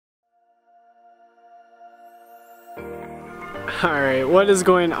Alright, what is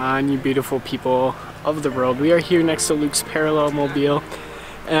going on, you beautiful people of the world? We are here next to Luke's parallel mobile,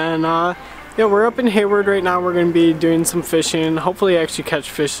 and yeah, we're up in Hayward right now. We're going to be doing some fishing, hopefully actually catch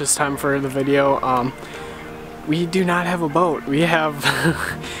fish this time for the video. We do not have a boat. We have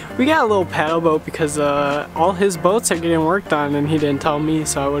we got a little paddle boat because all his boats are getting worked on and he didn't tell me,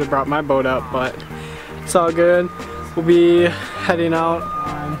 so I would have brought my boat up, but it's all good. We'll be heading out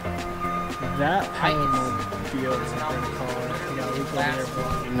on that paddle mobile, is what we're gonna call it. We got Luke over there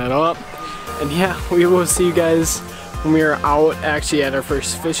blowing that up. And yeah, we will see you guys when we are out actually at our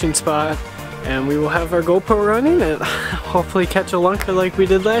first fishing spot, and we will have our GoPro running and hopefully catch a lunker like we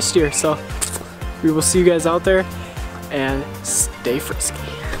did last year. So we will see you guys out there, and stay frisky.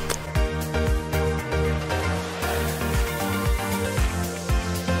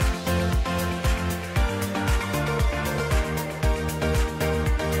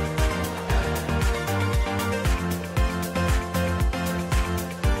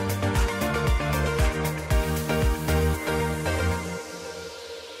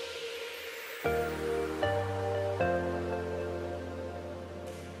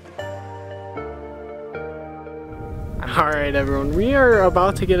 Alright everyone, we are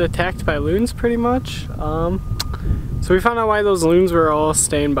about to get attacked by loons pretty much. So we found out why those loons were all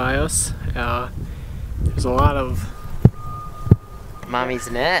staying by us. There's a lot of...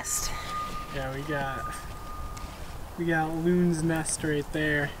 Mommy's nest. Yeah, we got loon's nest right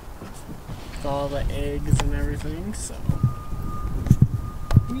there with all the eggs and everything, so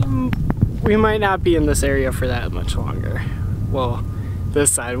we might not be in this area for that much longer. Well,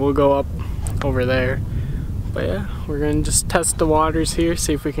 this side, we'll go up over there. But yeah, we're gonna just test the waters here,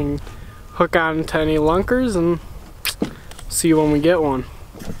 see if we can hook on to any lunkers, and see when we get one.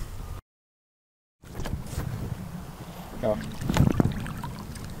 Go.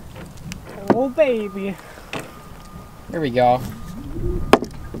 Oh baby. Here we go.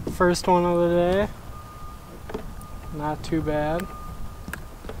 First one of the day. Not too bad.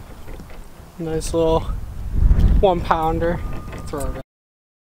 Nice little 1 pounder. Throw it.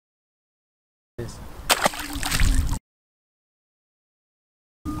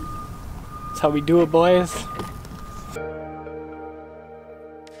 That's how we do it, boys.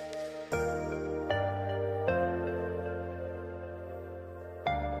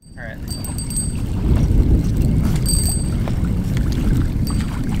 Alright.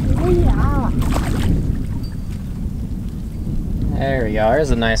 Oh yeah. There we go.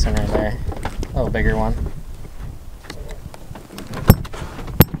 There's a nice one right there. A little bigger one.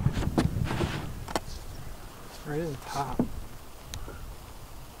 Right in the top.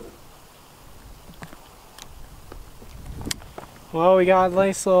 Well, we got a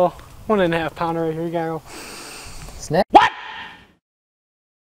nice little 1.5 pounder right here. You gotta go. Snap. What?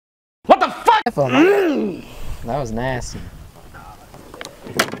 What the fuck? That was nasty.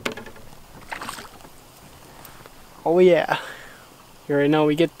 Oh yeah. You already know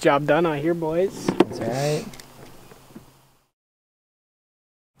we get the job done out here, boys. That's right.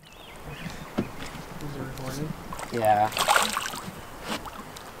 Is it recording? Yeah.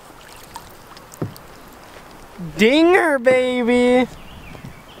 Dinger, baby!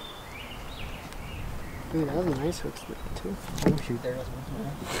 Dude, that was a nice hook split too. Oh shoot, there was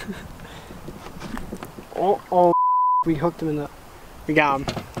one. Oh, we hooked him in the... We got him.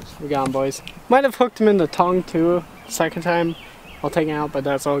 We got him, boys. Might have hooked him in the tongue too, second time. I'll take it out, but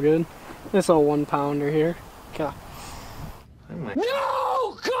that's all good. This little 1 pounder here. God.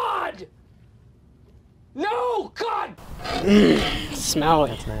 No, God! No, God! Smell it.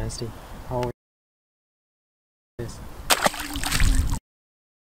 That's nasty. Oh.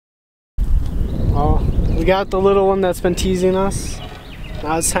 Well, we got the little one that's been teasing us.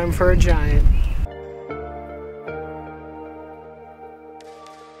 Now it's time for a giant.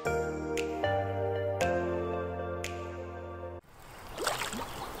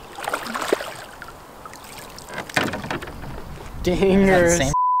 Dinger.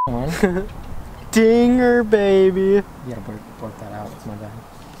 Same one. Dinger, baby. You gotta work that out. It's my bad.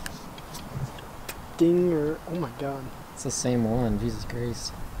 Dinger. Oh my god. It's the same one. Jesus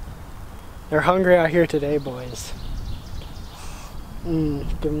Christ. They're hungry out here today, boys.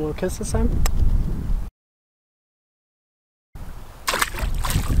 Give them a little kiss this time.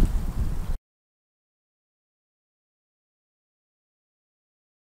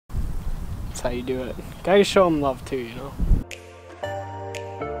 That's how you do it. Gotta show them love too, you know?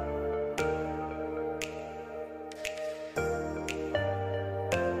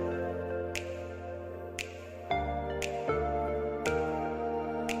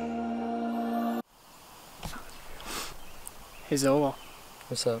 Hey Zola.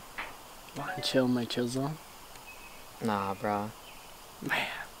 What's up? Chill, my chill zone. Nah, bro. Man,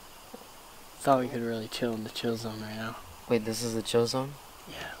 thought we could really chill in the chill zone right now. Wait, this is the chill zone?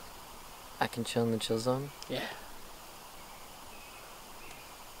 Yeah. I can chill in the chill zone? Yeah.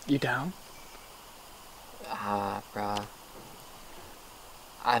 You down? Ah, bruh.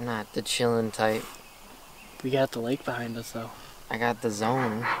 I'm not the chillin' type. We got the lake behind us though. I got the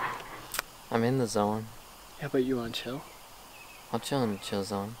zone. I'm in the zone. Yeah, but you want to chill? I'll chill in the chill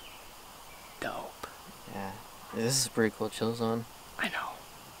zone. Dope. Yeah. This is a pretty cool chill zone. I know.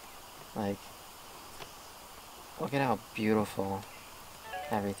 Like, look at how beautiful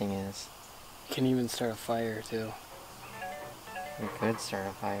everything is. You can even start a fire too. We could start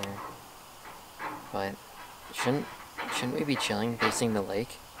a fire. But shouldn't we be chilling facing the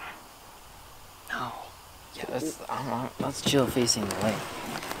lake? No. Yeah, let's chill facing the lake.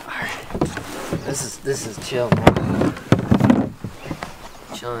 Alright. This is chill, man.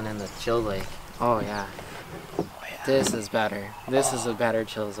 Chilling in the chill lake. Oh yeah. Oh yeah. This is better. This is a better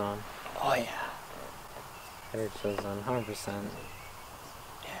chill zone. Oh yeah. Better chill zone, 100%.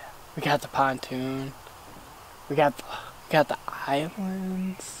 Yeah. We got the pontoon. We got the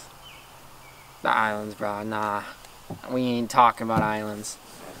islands. The islands, bro. Nah. We ain't talking about islands.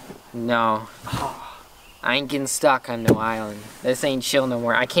 No. I ain't getting stuck on no island. This ain't chill no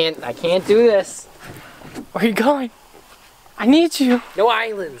more. I can't do this. Where are you going? I need you. No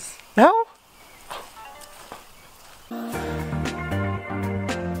islands. No?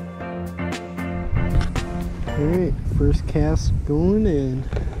 Alright, first cast going in.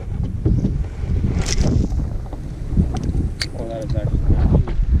 Oh, that is actually not cheap.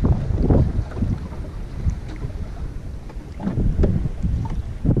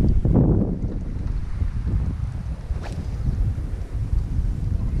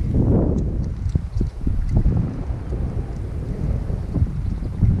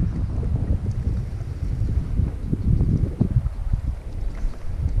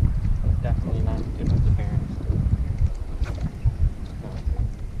 Definitely not good with the parents.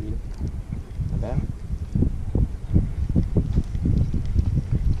 Not bad.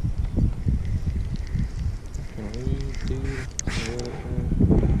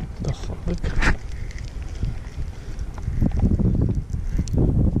 The fuck?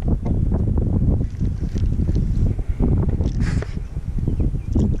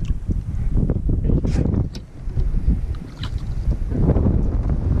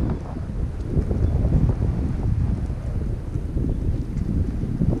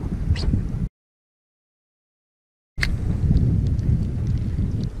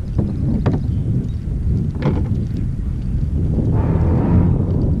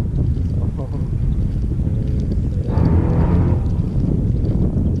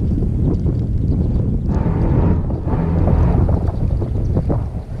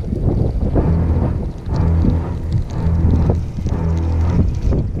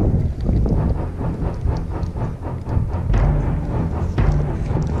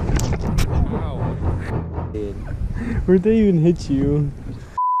 Where'd they even hit you?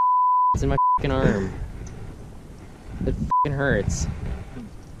 It's in my fucking arm. It fucking hurts.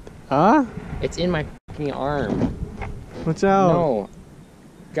 Huh? It's in my fucking arm. Watch out. No.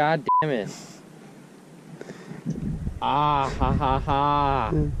 God damn it. Ah, ha ha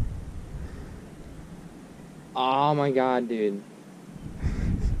ha. Oh my god, dude.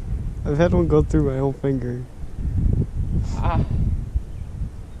 I've had one go through my whole finger. Ah.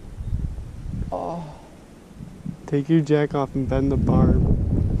 Oh. Take your jack off and bend the barb.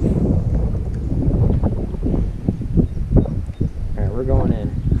 Alright, we're going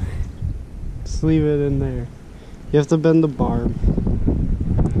in. Just leave it in there. You have to bend the barb.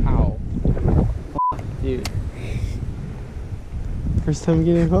 Ow. Dude. First time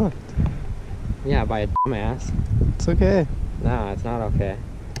getting hooked. Yeah, by a dumbass. It's okay. Nah, it's not okay.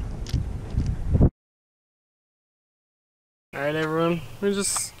 Alright everyone, we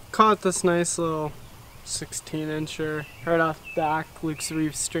just caught this nice little 16-incher right off the back. Luke's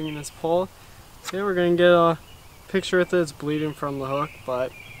re-stringing his pole. So yeah, we're gonna get a picture with it. It's bleeding from the hook,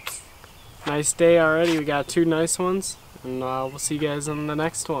 but nice day already. We got two nice ones, and we'll see you guys on the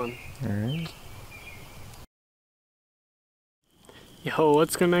next one. Alright. Yo,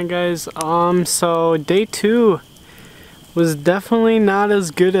 what's going on, guys? So day 2 was definitely not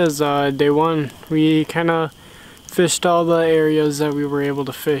as good as day 1. We kind of fished all the areas that we were able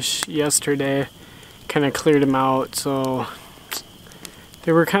to fish yesterday. Kind of cleared them out, so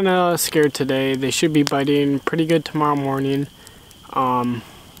they were kind of scared today. They should be biting pretty good tomorrow morning.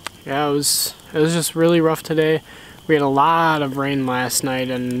 Yeah, it was just really rough today. We had a lot of rain last night,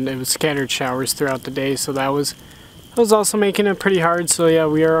 and it was scattered showers throughout the day, so that was also making it pretty hard. So yeah,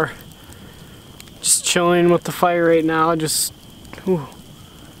 we are just chilling with the fire right now. Just, ooh,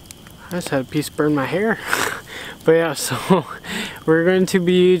 I just had a piece burn my hair. But yeah, so we're going to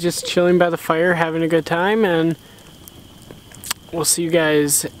be just chilling by the fire, having a good time, and we'll see you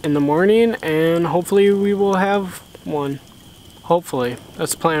guys in the morning, and hopefully we will have one. Hopefully.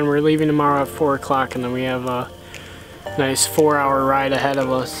 That's the plan. We're leaving tomorrow at 4 o'clock, and then we have a nice 4-hour ride ahead of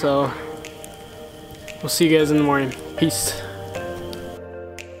us, so we'll see you guys in the morning. Peace.